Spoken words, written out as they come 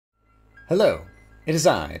Hello, it is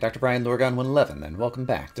I, Dr. Brian Lorgon 111, and welcome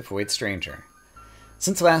back to Void Stranger.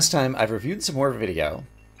 Since last time, I've reviewed some more video.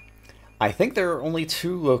 I think there are only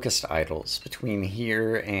 2 locust idols between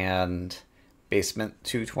here and basement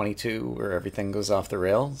 222, where everything goes off the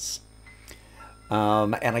rails.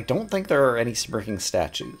 And I don't think there are any smirking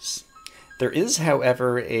statues. There is,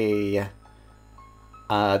 however, a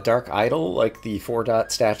dark idol, like the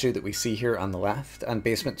 4-dot statue that we see here on the left, on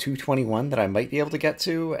basement 221 that I might be able to get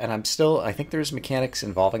to, and I think there's mechanics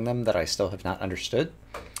involving them that I still have not understood.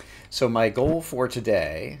 So my goal for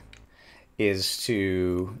today is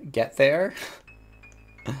to get there.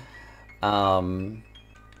 I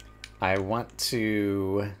want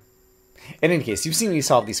to... In any case, you've seen me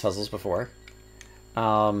solve these puzzles before.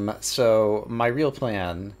 So my real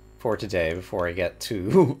plan for today, before I get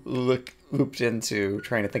too looped into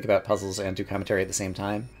trying to think about puzzles and do commentary at the same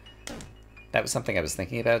time, that was something I was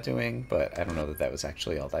thinking about doing, but I don't know that that was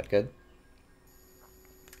actually all that good.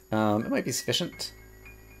 It might be sufficient.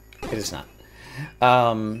 It is not.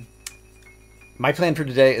 My plan for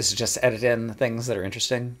today is to just edit in things that are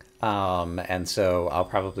interesting, and so I'll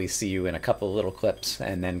probably see you in a couple little clips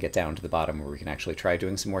and then get down to the bottom where we can actually try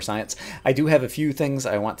doing some more science. I do have a few things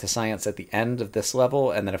I want to science at the end of this level,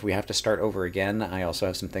 and then if we have to start over again, I also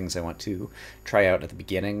have some things I want to try out at the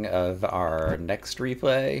beginning of our next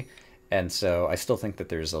replay, and so I still think that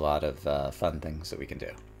there's a lot of fun things that we can do.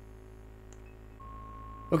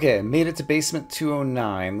 Okay, I made it to basement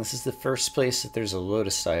 209. This is the first place that there's a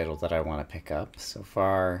lotus idol that I want to pick up. So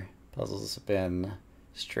far, puzzles have been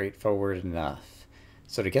straightforward enough.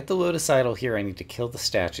 So to get the lotus idol here, I need to kill the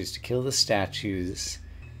statues. To kill the statues,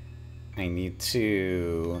 I need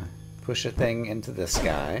to push a thing into this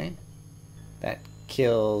guy. That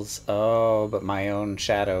kills... Oh, but my own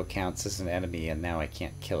shadow counts as an enemy, and now I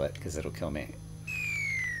can't kill it because it'll kill me.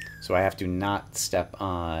 So I have to not step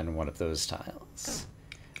on one of those tiles.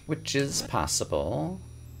 Which is possible,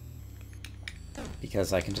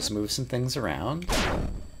 because I can just move some things around.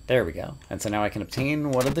 There we go. And so now I can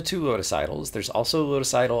obtain one of the 2 lotus idols. There's also a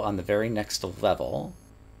lotus idol on the very next level.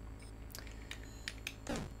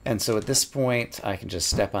 And so at this point, I can just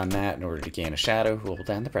step on that in order to gain a shadow who will hold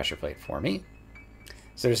down the pressure plate for me.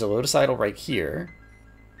 So there's a lotus idol right here.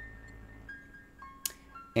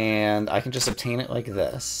 And I can just obtain it like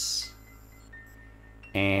this.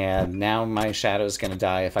 And now my shadow is going to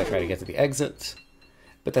die if I try to get to the exit.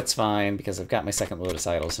 But that's fine, because I've got my second lotus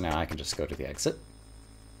idol, so now I can just go to the exit.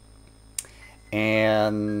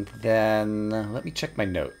 And then let me check my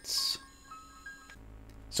notes.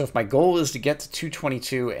 So if my goal is to get to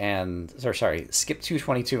 222 and... Sorry, skip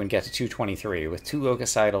 222 and get to 223 with 2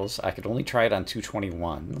 locust idols, I could only try it on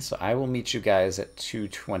 221. So I will meet you guys at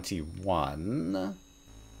 221.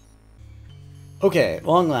 Okay,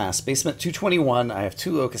 long last, basement 221, I have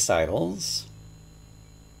 2 locust idols.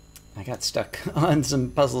 I got stuck on some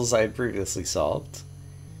puzzles I had previously solved.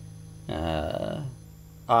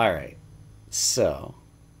 Alright, so...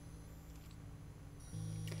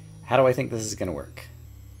 How do I think this is going to work?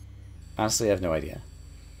 Honestly, I have no idea.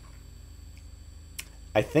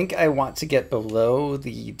 I think I want to get below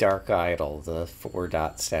the dark idol, the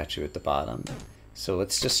 4-dot statue at the bottom. So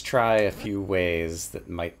let's just try a few ways that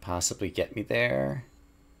might possibly get me there.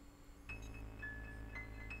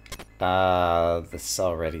 This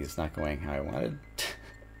already is not going how I wanted.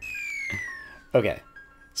 Okay,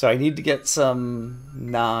 so I need to get some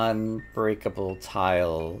non-breakable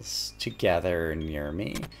tiles together near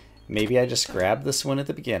me. Maybe I just grab this one at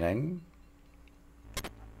the beginning.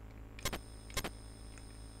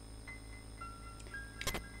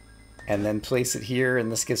 And then place it here,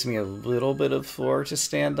 and this gives me a little bit of floor to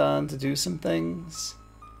stand on to do some things.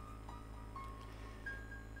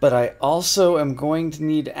 But I also am going to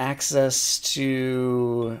need access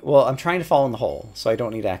to... Well, I'm trying to fall in the hole, so I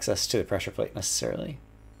don't need access to the pressure plate necessarily.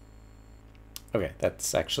 Okay,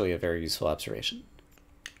 that's actually a very useful observation.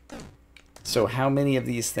 So how many of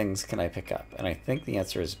these things can I pick up? And I think the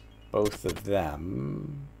answer is both of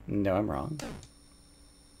them. No, I'm wrong.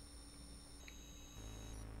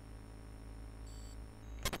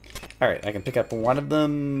 Alright, I can pick up one of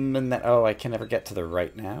them, and then... Oh, I can never get to the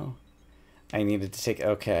right now. I needed to take...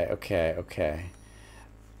 Okay. Okay,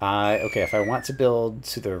 if I want to build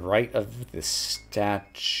to the right of the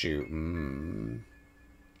statue...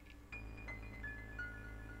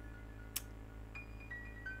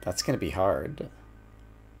 That's going to be hard.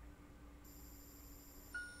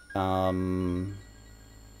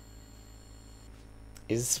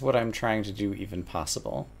 Is what I'm trying to do even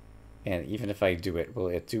possible? And even if I do it, will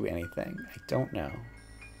it do anything? I don't know.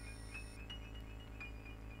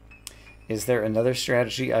 Is there another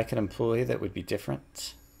strategy I can employ that would be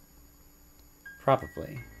different?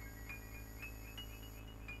 Probably.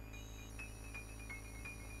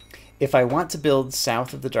 If I want to build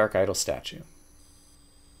south of the Dark Idol statue,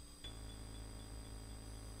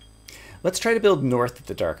 let's try to build north of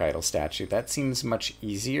the Dark Idol statue. That seems much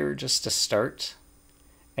easier just to start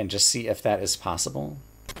and just see if that is possible,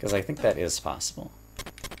 because I think that is possible.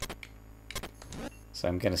 So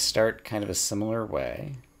I'm going to start kind of a similar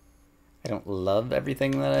way. I don't love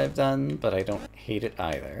everything that I've done, but I don't hate it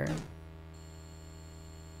either.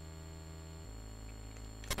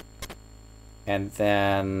 And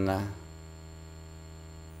then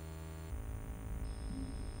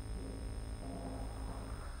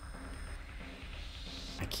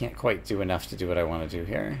I can't quite do enough to do what I want to do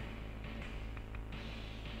here.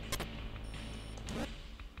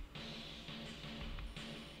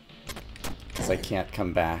 Because I can't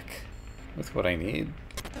come back with what I need.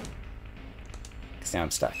 Because now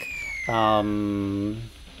I'm stuck. How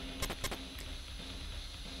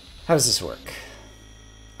does this work?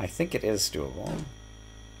 I think it is doable.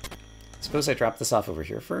 Suppose I drop this off over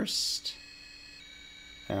here first.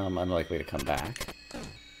 I'm unlikely to come back.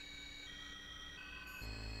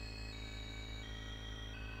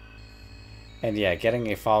 And yeah,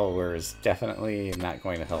 getting a follower is definitely not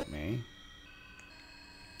going to help me.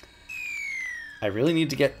 I really need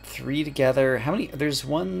to get 3 together. How many? There's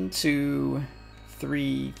 1, 2,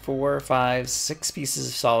 3, 4, 5, 6 pieces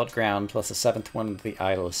of solid ground plus a 7th one that the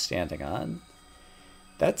idol is standing on.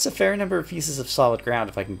 That's a fair number of pieces of solid ground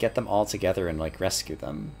if I can get them all together and, like, rescue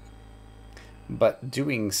them. But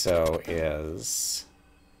doing so is...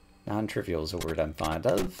 non-trivial is a word I'm fond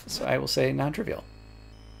of, so I will say non-trivial.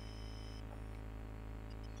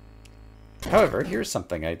 However, here's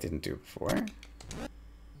something I didn't do before.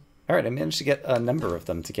 Alright, I managed to get a number of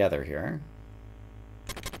them together here.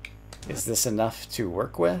 Is this enough to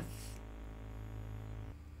work with?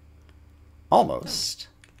 Almost.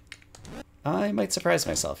 I might surprise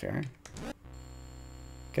myself here.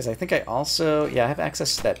 Because I think I also... yeah, I have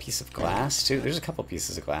access to that piece of glass, too. There's a couple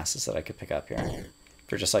pieces of glasses that I could pick up here.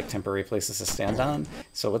 For just, like, temporary places to stand on.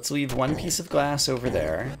 So let's leave 1 piece of glass over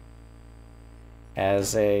there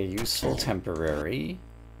as a useful temporary.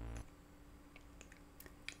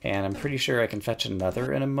 And I'm pretty sure I can fetch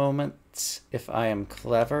another in a moment if I am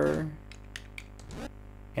clever.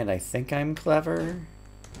 And I think I'm clever.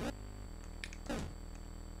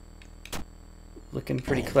 Looking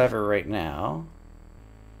pretty clever right now.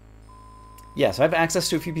 Yeah, so I have access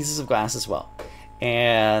to a few pieces of glass as well.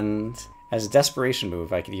 And as a desperation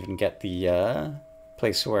move, I could even get the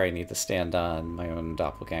place where I need to stand on my own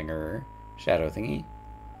doppelganger shadow thingy.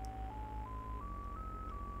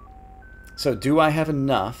 So do I have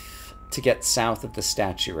enough to get south of the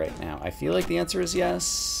statue right now? I feel like the answer is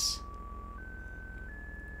yes.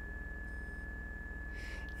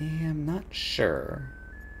 Yeah, I'm not sure.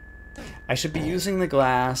 I should be using the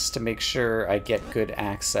glass to make sure I get good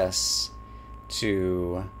access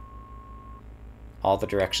to all the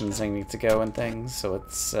directions I need to go and things. So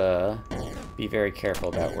let's be very careful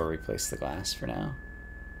about where we place the glass for now.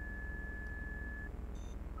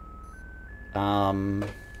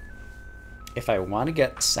 If I want to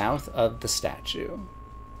get south of the statue,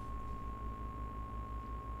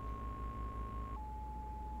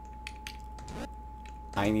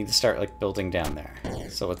 I need to start, like, building down there.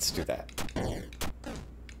 So let's do that.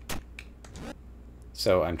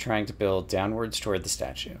 So I'm trying to build downwards toward the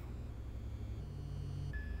statue.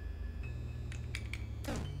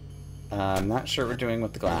 I'm not sure what we're doing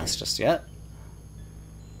with the glass just yet.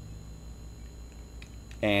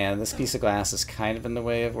 And this piece of glass is kind of in the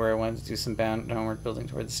way of where I wanted to do some downward building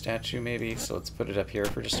toward the statue, maybe. So let's put it up here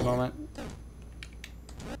for just a moment.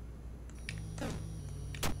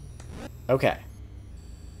 Okay.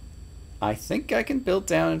 I think I can build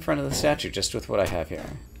down in front of the statue just with what I have here.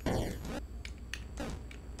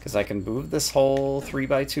 Because I can move this whole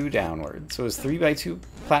 3x2 downward. So is 3x2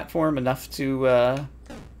 platform enough to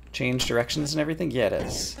change directions and everything? Yeah, it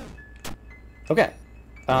is. Okay.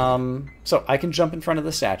 So I can jump in front of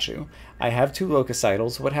the statue. I have 2 locust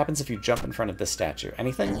idols. What happens if you jump in front of this statue?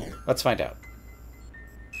 Anything? Let's find out.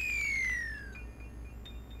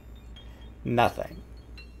 Nothing.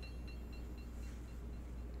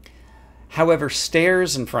 However,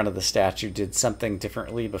 stairs in front of the statue did something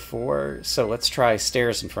differently before, so let's try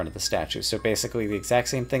stairs in front of the statue. So basically the exact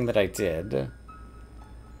same thing that I did,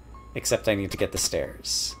 except I need to get the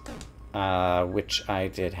stairs. Which I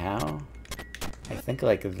did how? I think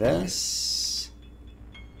like this.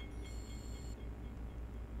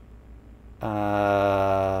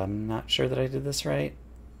 I'm not sure that I did this right.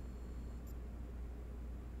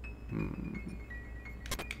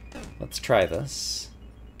 Let's try this.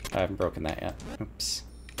 I haven't broken that yet. Oops.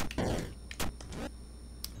 I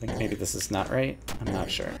think maybe this is not right. I'm not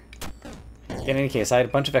sure. In any case, I had a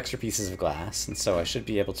bunch of extra pieces of glass, and so I should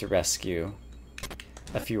be able to rescue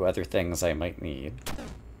a few other things I might need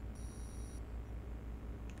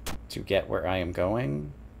to get where I am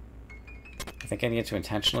going. I think I need to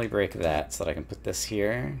intentionally break that so that I can put this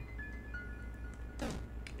here.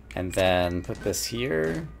 And then put this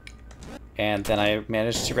here. And then I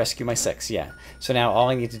managed to rescue my 6, yeah. So now all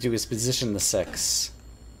I need to do is position the 6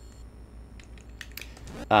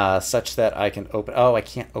 such that I can open... Oh, I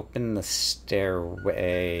can't open the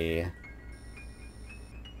stairway.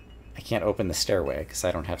 I can't open the stairway because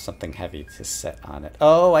I don't have something heavy to set on it.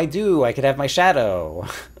 Oh, I do! I could have my shadow!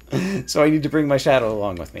 So I need to bring my shadow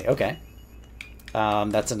along with me. Okay.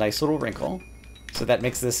 That's a nice little wrinkle. So that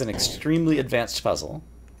makes this an extremely advanced puzzle.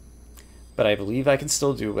 But I believe I can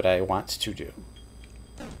still do what I want to do.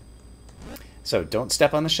 So don't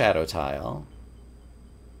step on the shadow tile.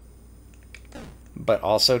 But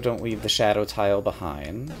also don't leave the shadow tile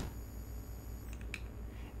behind.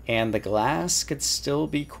 And the glass could still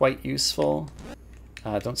be quite useful.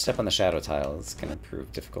 Don't step on the shadow tile. It's going to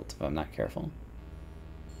prove difficult if I'm not careful.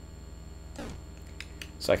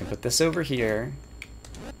 So I can put this over here.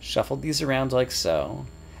 Shuffle these around like so.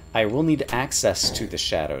 I will need access to the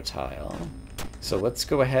shadow tile. So let's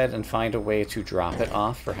go ahead and find a way to drop it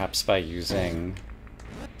off, perhaps by using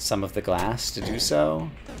some of the glass to do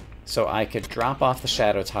so. So I could drop off the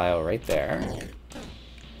shadow tile right there.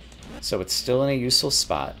 So it's still in a useful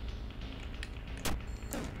spot.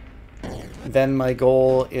 Then my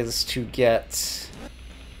goal is to get...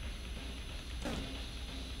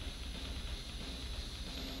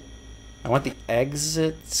 I want the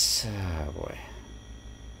exit... Oh boy.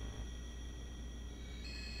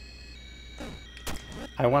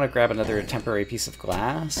 I want to grab another temporary piece of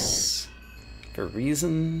glass for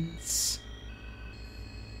reasons.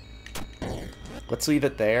 Let's leave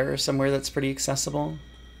it there, somewhere that's pretty accessible.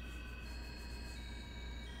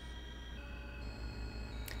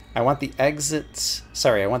 I want the exit...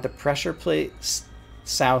 Sorry, I want the pressure plate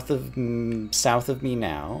south of me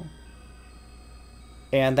now.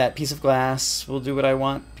 And that piece of glass will do what I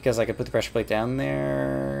want, because I could put the pressure plate down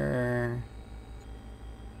there.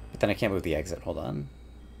 But then I can't move the exit. Hold on.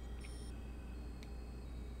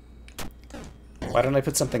 Why don't I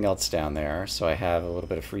put something else down there so I have a little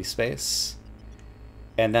bit of free space?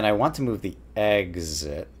 And then I want to move the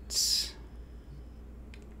exit.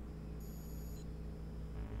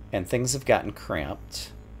 And things have gotten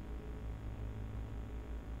cramped.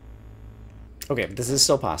 Okay, but this is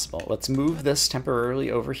still possible. Let's move this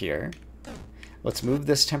temporarily over here. Let's move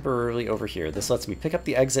this temporarily over here. This lets me pick up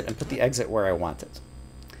the exit and put the exit where I want it.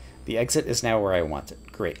 The exit is now where I want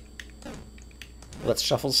it. Great. Let's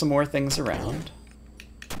shuffle some more things around.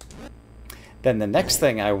 Then the next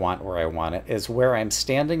thing I want where I want it is where I'm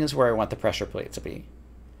standing is where I want the pressure plate to be.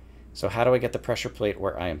 So how do I get the pressure plate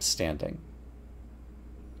where I am standing?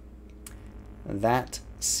 That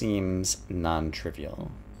seems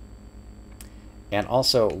non-trivial. And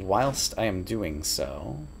also, whilst I am doing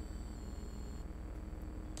so,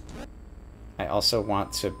 I also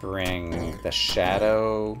want to bring the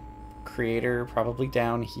shadow creator probably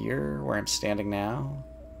down here where I'm standing now.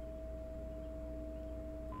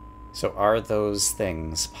 So are those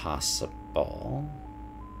things possible?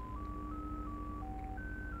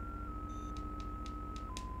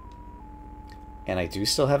 And I do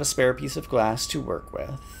still have a spare piece of glass to work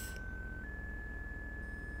with.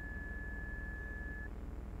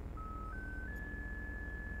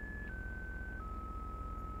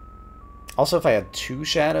 Also, if I had 2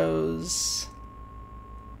 shadows...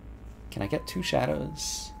 Can I get 2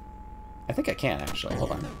 shadows? I think I can, actually.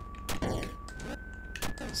 Hold on.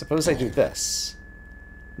 Suppose I do this.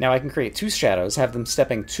 Now I can create 2 shadows, have them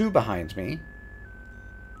stepping 2 behind me.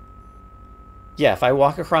 Yeah, if I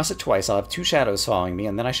walk across it twice, I'll have 2 shadows following me,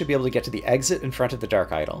 and then I should be able to get to the exit in front of the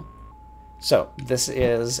Dark Idol. So, this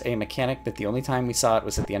is a mechanic that the only time we saw it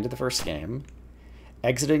was at the end of the first game.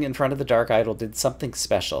 Exiting in front of the Dark Idol did something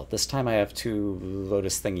special. This time I have 2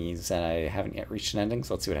 Lotus thingies, and I haven't yet reached an ending,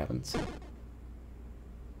 so let's see what happens.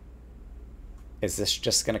 Is this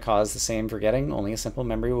just going to cause the same forgetting? Only a simple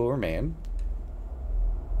memory will remain.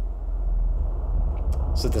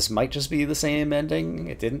 So this might just be the same ending.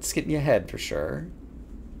 It didn't skip me ahead for sure.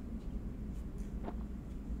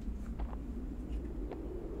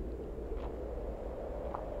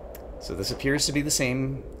 So this appears to be the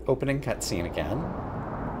same opening cutscene again.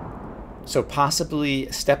 So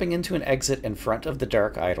possibly stepping into an exit in front of the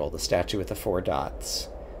Dark Idol, the statue with the 4 dots,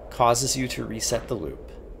 causes you to reset the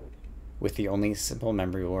loop, with the only simple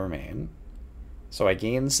memory will remain. So I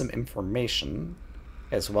gained some information,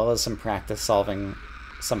 as well as some practice solving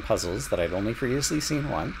some puzzles that I'd only previously seen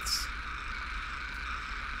once.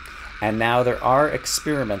 And now there are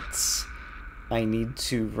experiments I need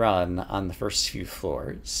to run on the first few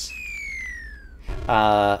floors.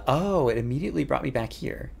 Oh, it immediately brought me back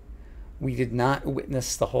here. We did not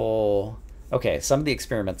witness the whole... Okay, some of the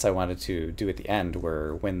experiments I wanted to do at the end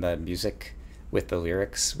were when the music with the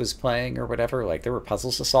lyrics was playing or whatever. Like, there were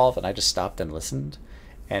puzzles to solve, and I just stopped and listened.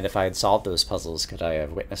 And if I had solved those puzzles, could I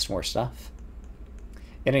have witnessed more stuff?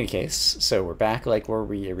 In any case, so we're back like where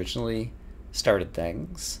we originally started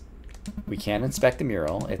things. We can inspect the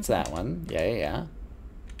mural. It's that one. Yeah.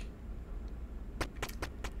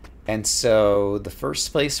 And so the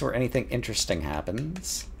first place where anything interesting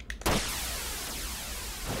happens...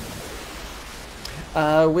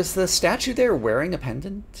 was the statue there wearing a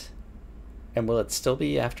pendant? And will it still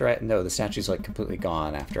be after I... No, the statue's like completely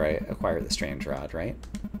gone after I acquire the strange rod, right?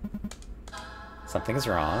 Something is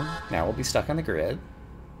wrong. Now we'll be stuck on the grid.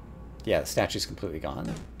 Yeah, the statue's completely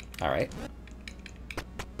gone. Alright.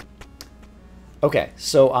 Okay,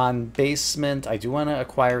 so on basement, I do want to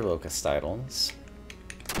acquire locust idols.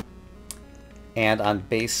 And on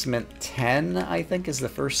basement 10, I think, is the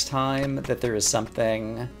first time that there is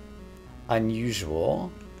something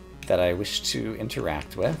unusual that I wish to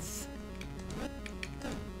interact with.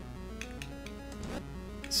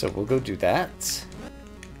 So we'll go do that.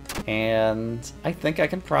 And I think I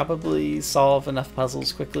can probably solve enough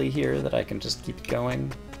puzzles quickly here that I can just keep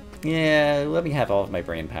going. Yeah, let me have all of my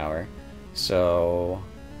brain power. So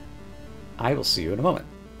I will see you in a moment.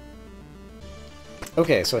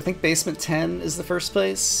 Okay, so I think basement 10 is the first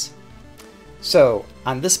place. So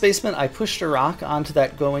on this basement, I pushed a rock onto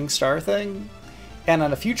that glowing star thing. And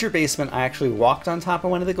on a future basement, I actually walked on top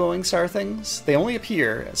of one of the glowing star things. They only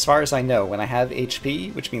appear, as far as I know, when I have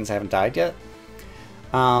HP, which means I haven't died yet.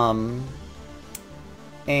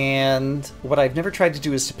 And what I've never tried to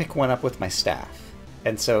do is to pick one up with my staff.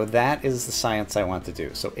 And so that is the science I want to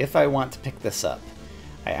do. So if I want to pick this up,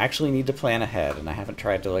 I actually need to plan ahead, and I haven't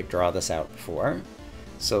tried to like draw this out before.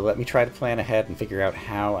 So let me try to plan ahead and figure out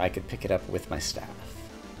how I could pick it up with my staff.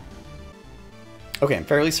 Okay, I'm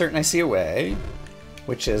fairly certain I see a way,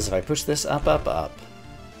 which is if I push this up, up, up,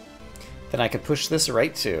 then I could push this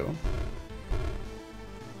right too.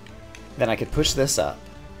 Then I could push this up,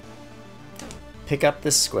 pick up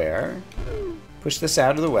this square, push this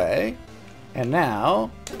out of the way, and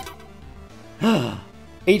now...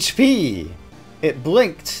 HP! It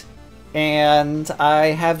blinked, and I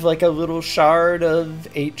have like a little shard of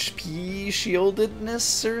HP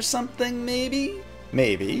shieldedness or something, maybe?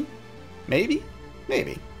 Maybe. Maybe?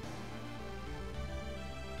 Maybe.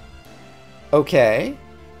 Okay.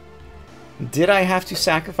 Did I have to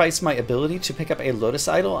sacrifice my ability to pick up a Lotus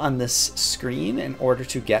Idol on this screen in order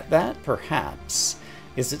to get that? Perhaps.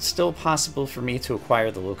 Is it still possible for me to acquire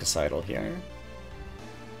the Locust Idol here?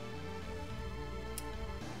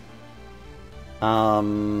 I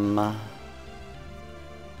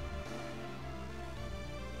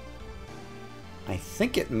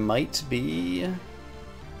think it might be...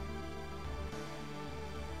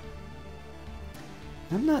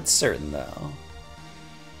 I'm not certain, though.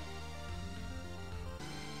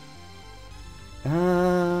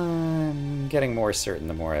 I'm getting more certain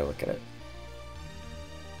the more I look at it.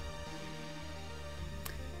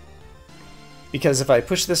 Because if I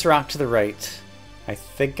push this rock to the right, I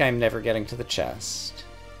think I'm never getting to the chest.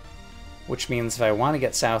 Which means if I want to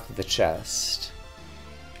get south of the chest,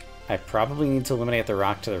 I probably need to eliminate the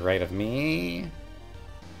rock to the right of me.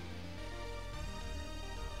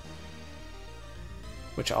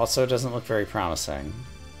 Which also doesn't look very promising.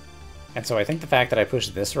 And so I think the fact that I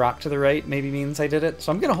pushed this rock to the right maybe means I did it.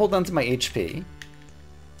 So I'm going to hold on to my HP.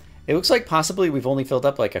 It looks like possibly we've only filled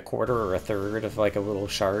up like a quarter or a third of like a little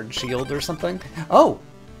shard shield or something. Oh!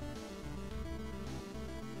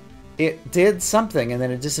 It did something and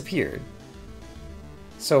then it disappeared.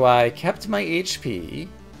 So I kept my HP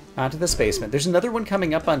onto this basement. There's another one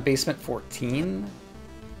coming up on basement 14.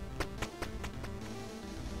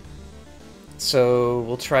 So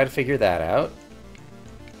we'll try to figure that out.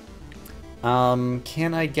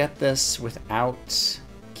 Can I get this without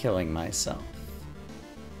killing myself?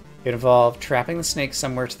 It involved trapping the snake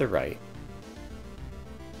somewhere to the right,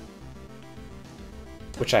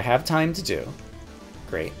 which I have time to do.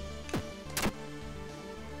 Great.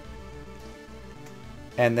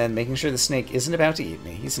 And then making sure the snake isn't about to eat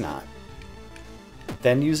me. He's not.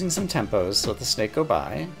 Then using some tempos to let the snake go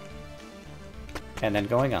by. And then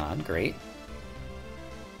going on. Great.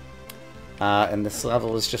 And this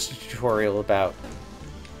level is just a tutorial about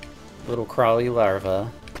little crawly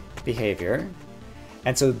larva behavior.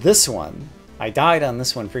 And so this one, I died on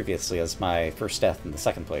this one previously as my first death in the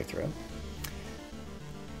second playthrough.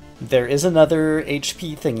 There is another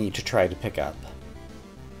HP thingy to try to pick up.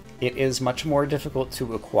 It is much more difficult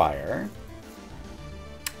to acquire.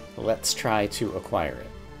 Let's try to acquire it.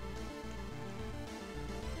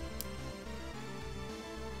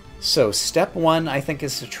 So step 1, I think,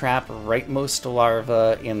 is to trap rightmost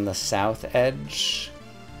larva in the south edge.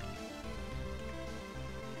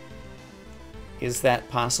 Is that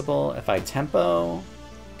possible? If I tempo,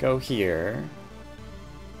 go here,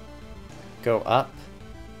 go up.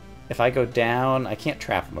 If I go down, I can't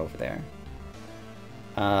trap him over there.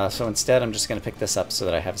 So instead, I'm just going to pick this up so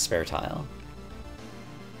that I have a spare tile.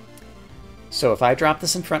 So if I drop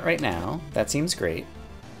this in front right now, that seems great.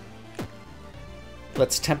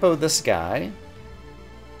 Let's tempo this guy.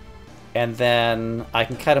 And then I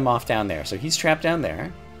can cut him off down there. So he's trapped down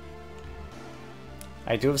there.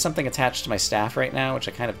 I do have something attached to my staff right now, which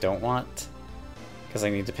I kind of don't want, because I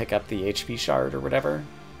need to pick up the HP shard or whatever.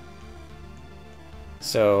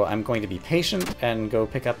 So I'm going to be patient and go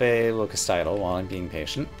pick up a locust idol while I'm being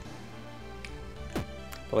patient.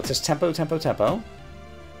 But let's just tempo, tempo, tempo.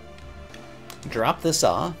 Drop this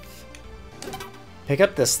off. Pick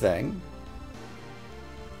up this thing.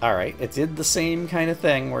 Alright, it did the same kind of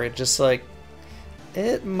thing where it just like...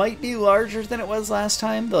 It might be larger than it was last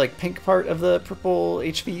time, the like pink part of the purple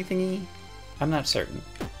HP thingy. I'm not certain.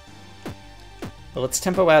 But let's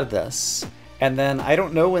tempo out of this. And then I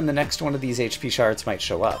don't know when the next one of these HP shards might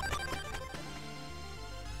show up.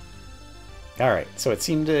 Alright, so it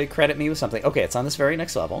seemed to credit me with something. Okay, it's on this very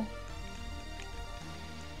next level.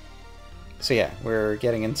 So yeah, we're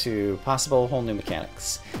getting into possible whole new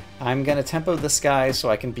mechanics. I'm gonna tempo this guy so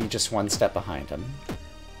I can be just one step behind him.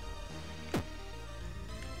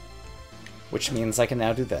 Which means I can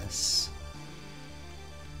now do this.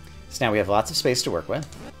 So now we have lots of space to work with.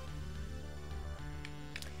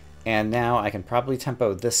 And now I can probably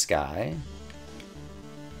tempo this guy.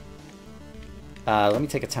 Let me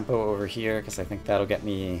take a tempo over here, because I think that'll get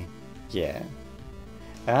me... Yeah.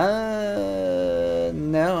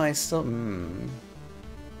 No, I still...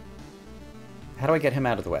 How do I get him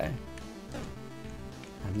out of the way?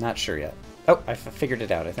 I'm not sure yet. Oh, I figured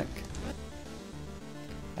it out, I think.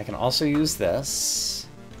 I can also use this.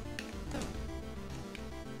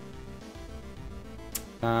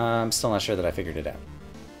 I'm still not sure that I figured it out.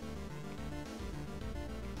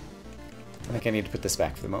 I think I need to put this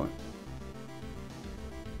back for the moment.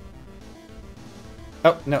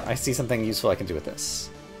 Oh, no, I see something useful I can do with this.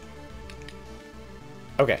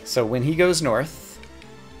 Okay, so when he goes north,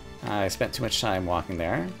 I spent too much time walking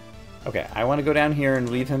there. Okay, I want to go down here and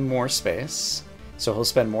leave him more space, so he'll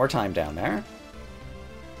spend more time down there.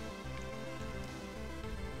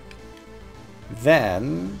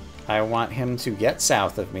 Then I want him to get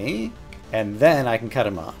south of me, and then I can cut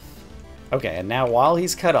him off. Okay, and now while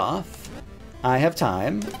he's cut off, I have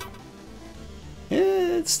time.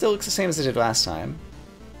 It still looks the same as it did last time.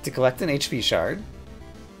 To collect an HP shard.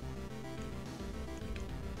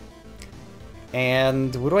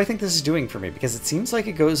 And what do I think this is doing for me? Because it seems like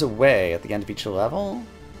it goes away at the end of each level.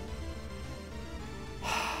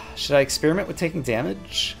 Should I experiment with taking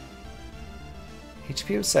damage?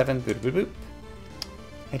 HP 07, boop boop boop.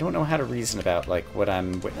 I don't know how to reason about like what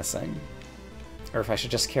I'm witnessing. Or if I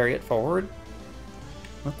should just carry it forward.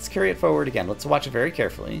 Let's carry it forward again. Let's watch it very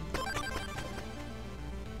carefully.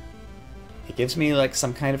 It gives me like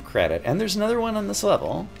some kind of credit. And there's another one on this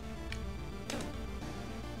level.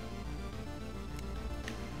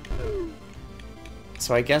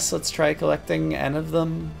 So I guess let's try collecting N of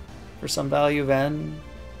them for some value of N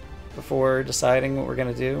before deciding what we're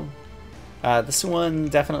going to do. This one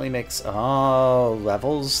definitely makes... Oh,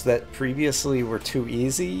 levels that previously were too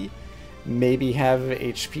easy maybe have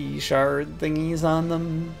HP shard thingies on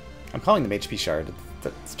them. I'm calling them HP shard.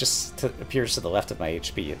 That just appears to the left of my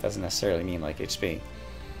HP. It doesn't necessarily mean like HP.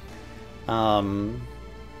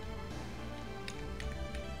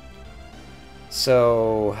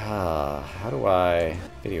 So, how do I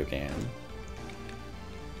video game?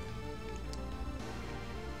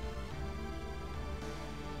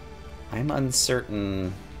 I'm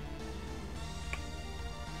uncertain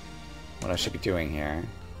what I should be doing here.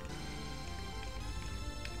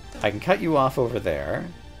 I can cut you off over there.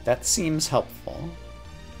 That seems helpful.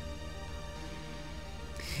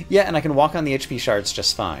 Yeah, and I can walk on the HP shards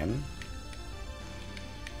just fine.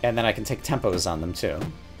 And then I can take tempos on them too.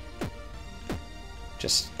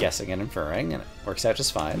 Just guessing and inferring, and it works out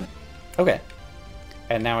just fine. Okay.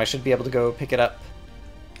 And now I should be able to go pick it up.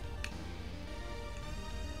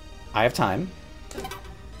 I have time.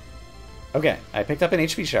 Okay, I picked up an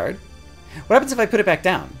HP shard. What happens if I put it back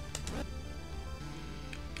down?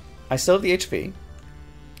 I still have the HP.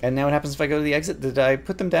 And now what happens if I go to the exit? Did I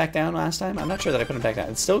put them back down last time? I'm not sure that I put them back down.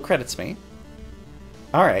 It still credits me.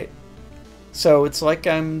 Alright. So it's like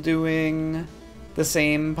I'm doing the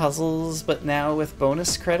same puzzles, but now with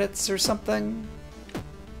bonus credits or something?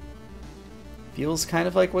 Feels kind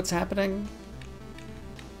of like what's happening.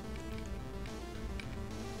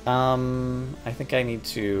 I think I need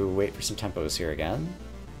to wait for some tempos here again.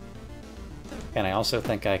 And I also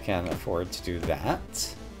think I can afford to do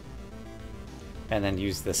that. And then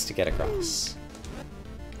use this to get across.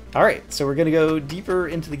 Alright, so we're gonna go deeper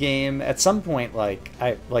into the game. At some point, like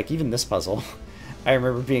even this puzzle, I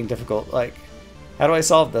remember being difficult. Like, how do I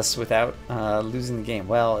solve this without losing the game?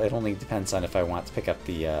 Well, it only depends on if I want to pick up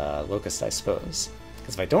the locust, I suppose.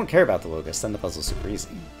 Because if I don't care about the locust, then the puzzle's super easy.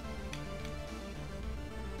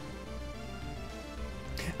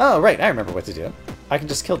 Oh, right, I remember what to do. I can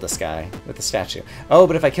just kill this guy with the statue. Oh,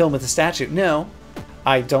 but if I kill him with the statue... No,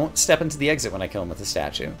 I don't step into the exit when I kill him with the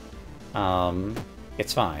statue.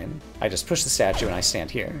 It's fine. I just push the statue and I stand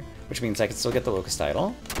here, which means I can still get the locust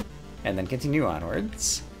idol, and then continue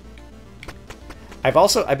onwards. I've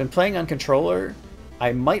been playing on controller.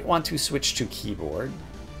 I might want to switch to keyboard,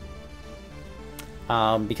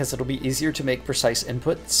 because it'll be easier to make precise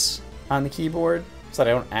inputs on the keyboard, so that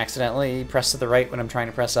I don't accidentally press to the right when I'm trying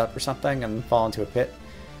to press up or something and fall into a pit.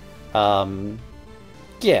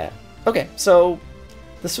 Yeah. Okay, so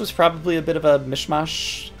this was probably a bit of a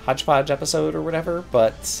mishmash, hodgepodge episode or whatever,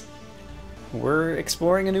 but we're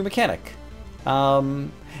exploring a new mechanic.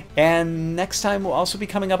 And next time we'll also be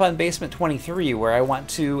coming up on Basement 23, where I want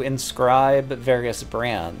to inscribe various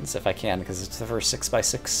brands, if I can, because it's the first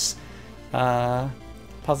 6x6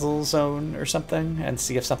 puzzle zone or something, and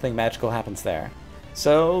see if something magical happens there.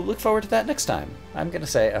 So look forward to that next time. I'm going to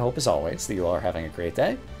say I hope, as always, that you all are having a great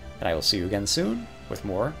day, and I will see you again soon with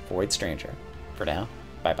more Void Stranger. For now,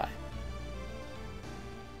 bye-bye.